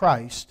birth of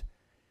Christ,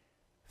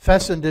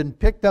 Fessenden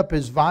picked up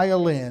his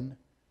violin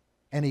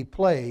and he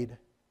played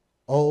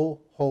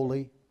O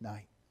Holy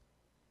Night,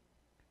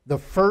 the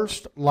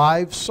first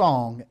live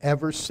song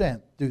ever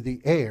sent through the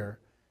air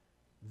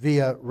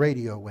via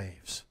radio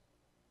waves.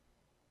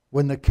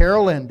 When the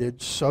carol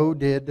ended, so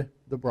did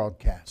the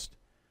broadcast,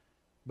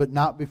 but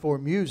not before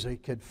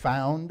music had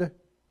found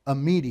a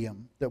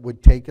medium that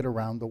would take it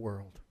around the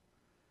world.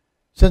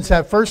 Since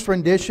that first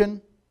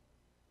rendition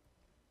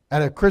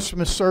at a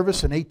Christmas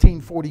service in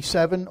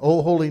 1847,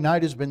 O Holy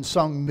Night has been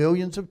sung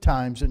millions of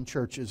times in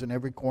churches in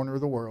every corner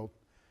of the world.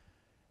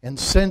 And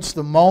since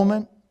the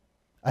moment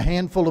a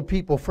handful of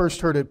people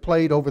first heard it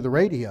played over the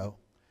radio,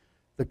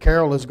 the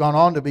carol has gone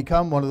on to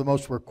become one of the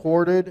most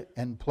recorded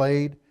and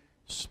played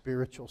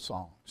spiritual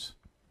songs.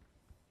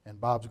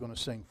 And Bob's going to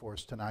sing for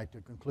us tonight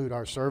to conclude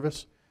our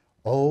service,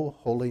 O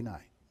Holy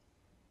Night.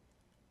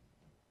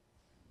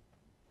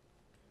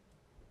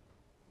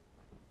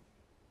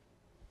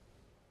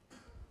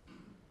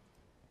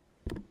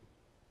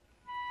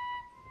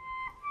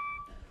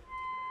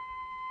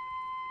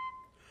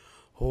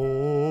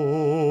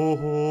 Holy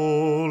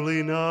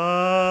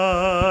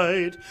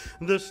night,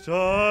 the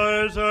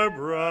stars are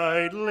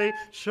brightly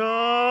shining.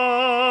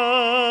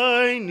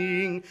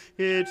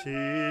 It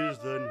is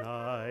the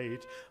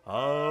night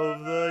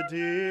of the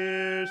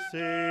dear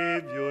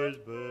Savior's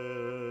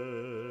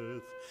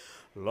birth.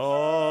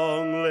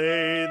 Long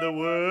lay the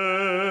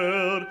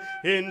world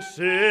in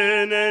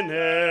sin and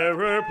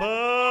error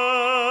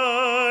pining,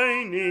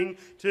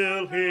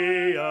 till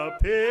He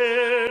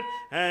appeared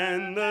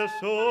and the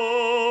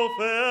soul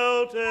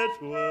felt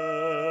its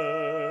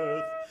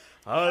worth.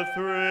 A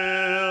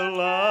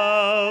thrill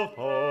of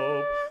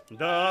hope,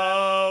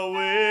 the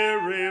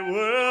weary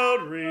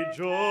world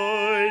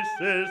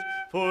rejoices,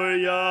 for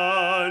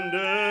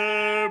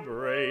yonder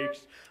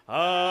breaks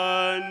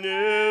a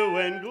new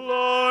and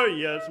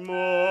glorious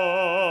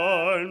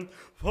morn.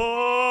 Fall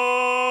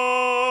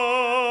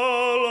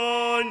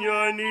on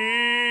your knees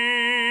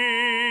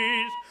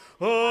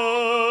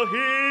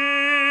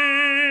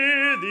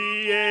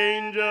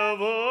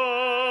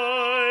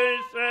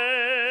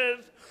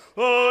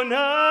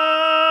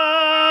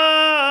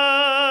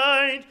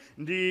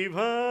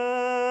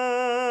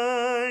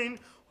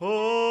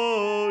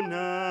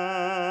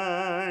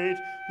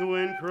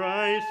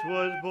Christ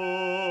was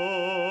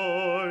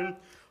born.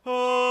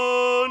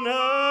 O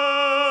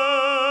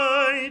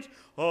night,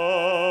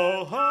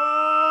 O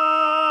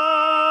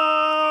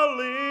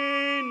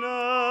holy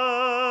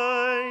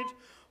night,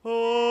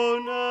 O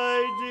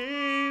night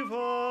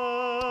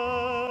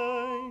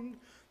divine.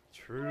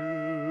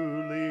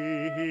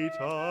 Truly he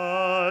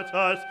taught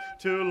us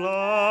to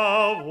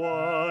love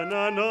one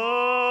another,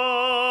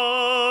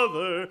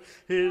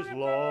 his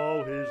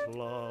law, his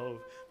love,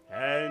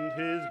 and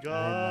his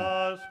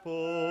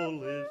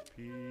gospel is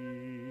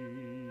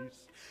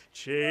peace.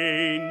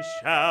 Chains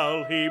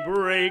shall he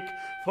break,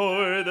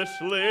 for the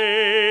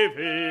slave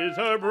is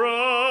our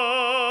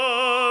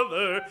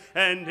brother,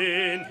 and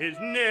in his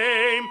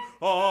name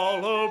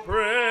all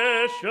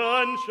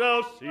oppression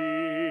shall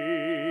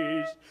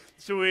cease.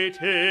 Sweet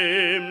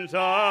hymns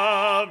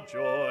of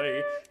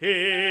joy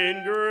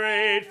in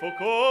grateful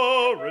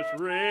chorus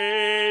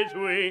raise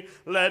we,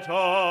 let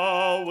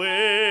all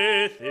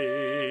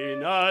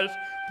within us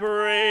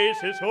praise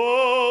his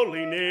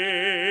holy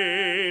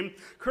name.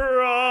 Christ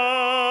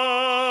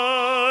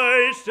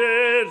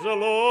is the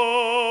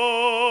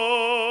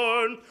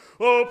Lord,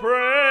 oh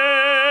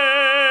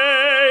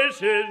praise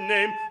his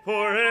name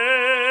forever,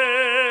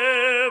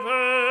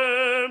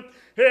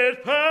 his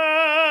power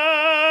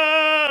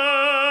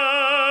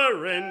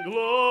and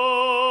glory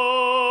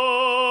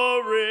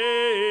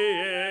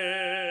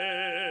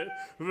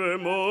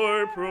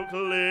evermore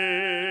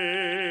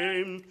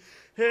proclaim,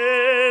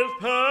 his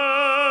power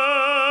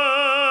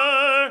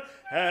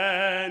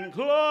and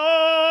glory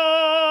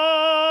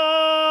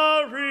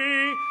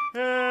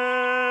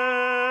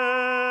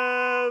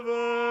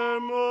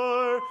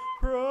evermore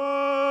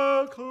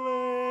proclaim.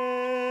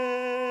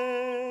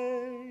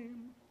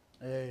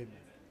 Amen.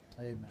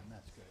 Amen.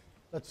 That's good.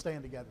 Let's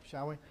stand together,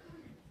 shall we?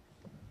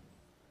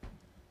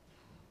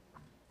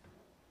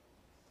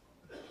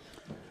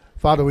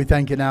 Father, we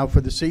thank you now for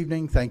this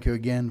evening. Thank you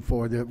again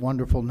for the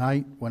wonderful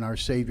night when our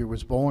Savior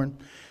was born.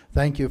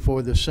 Thank you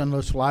for the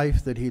sinless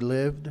life that he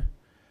lived,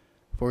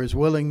 for his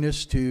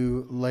willingness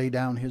to lay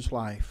down his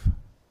life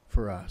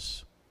for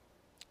us,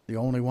 the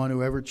only one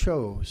who ever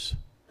chose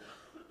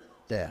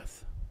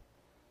death,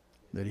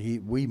 that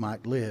we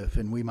might live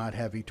and we might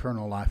have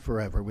eternal life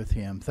forever with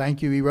him.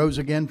 Thank you. He rose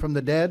again from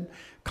the dead,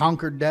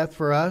 conquered death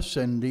for us,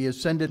 and he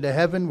ascended to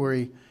heaven where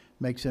he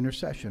makes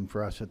intercession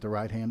for us at the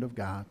right hand of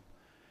God.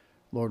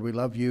 Lord, we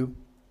love you.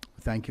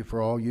 Thank you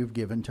for all you've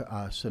given to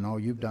us and all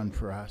you've done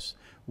for us,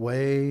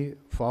 way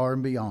far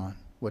and beyond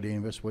what any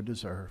of us would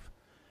deserve.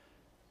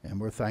 And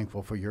we're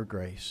thankful for your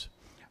grace.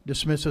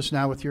 Dismiss us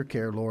now with your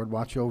care, Lord.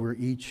 Watch over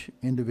each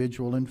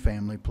individual and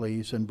family,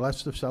 please, and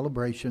bless the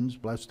celebrations,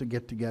 bless the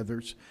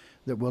get-togethers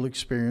that we'll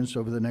experience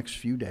over the next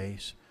few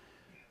days.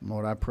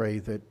 Lord, I pray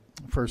that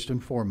first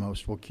and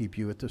foremost we'll keep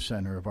you at the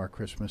center of our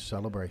Christmas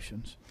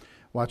celebrations.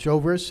 Watch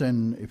over us,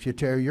 and if you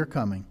tarry your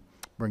coming,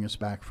 bring us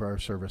back for our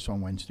service on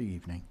Wednesday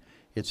evening.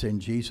 It's in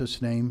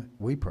Jesus' name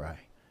we pray.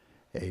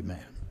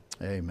 Amen.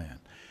 Amen.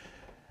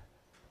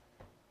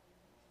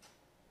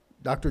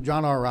 Dr.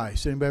 John R.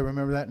 Rice. Anybody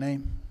remember that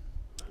name?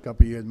 A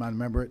couple of you might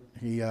remember it.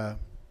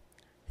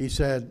 He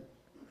said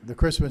the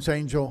Christmas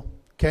angel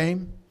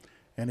came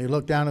and he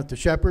looked down at the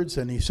shepherds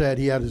and he said,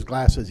 he had his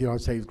glasses, he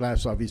always takes his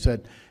glasses off. He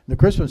said, the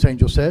Christmas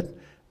angel said,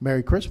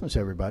 Merry Christmas,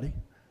 everybody.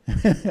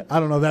 I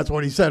don't know if that's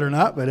what he said or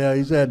not, but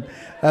he said,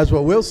 that's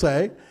what we'll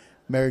say.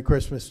 Merry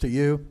Christmas to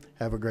you.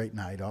 Have a great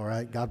night, all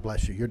right? God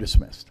bless you. You're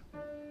dismissed.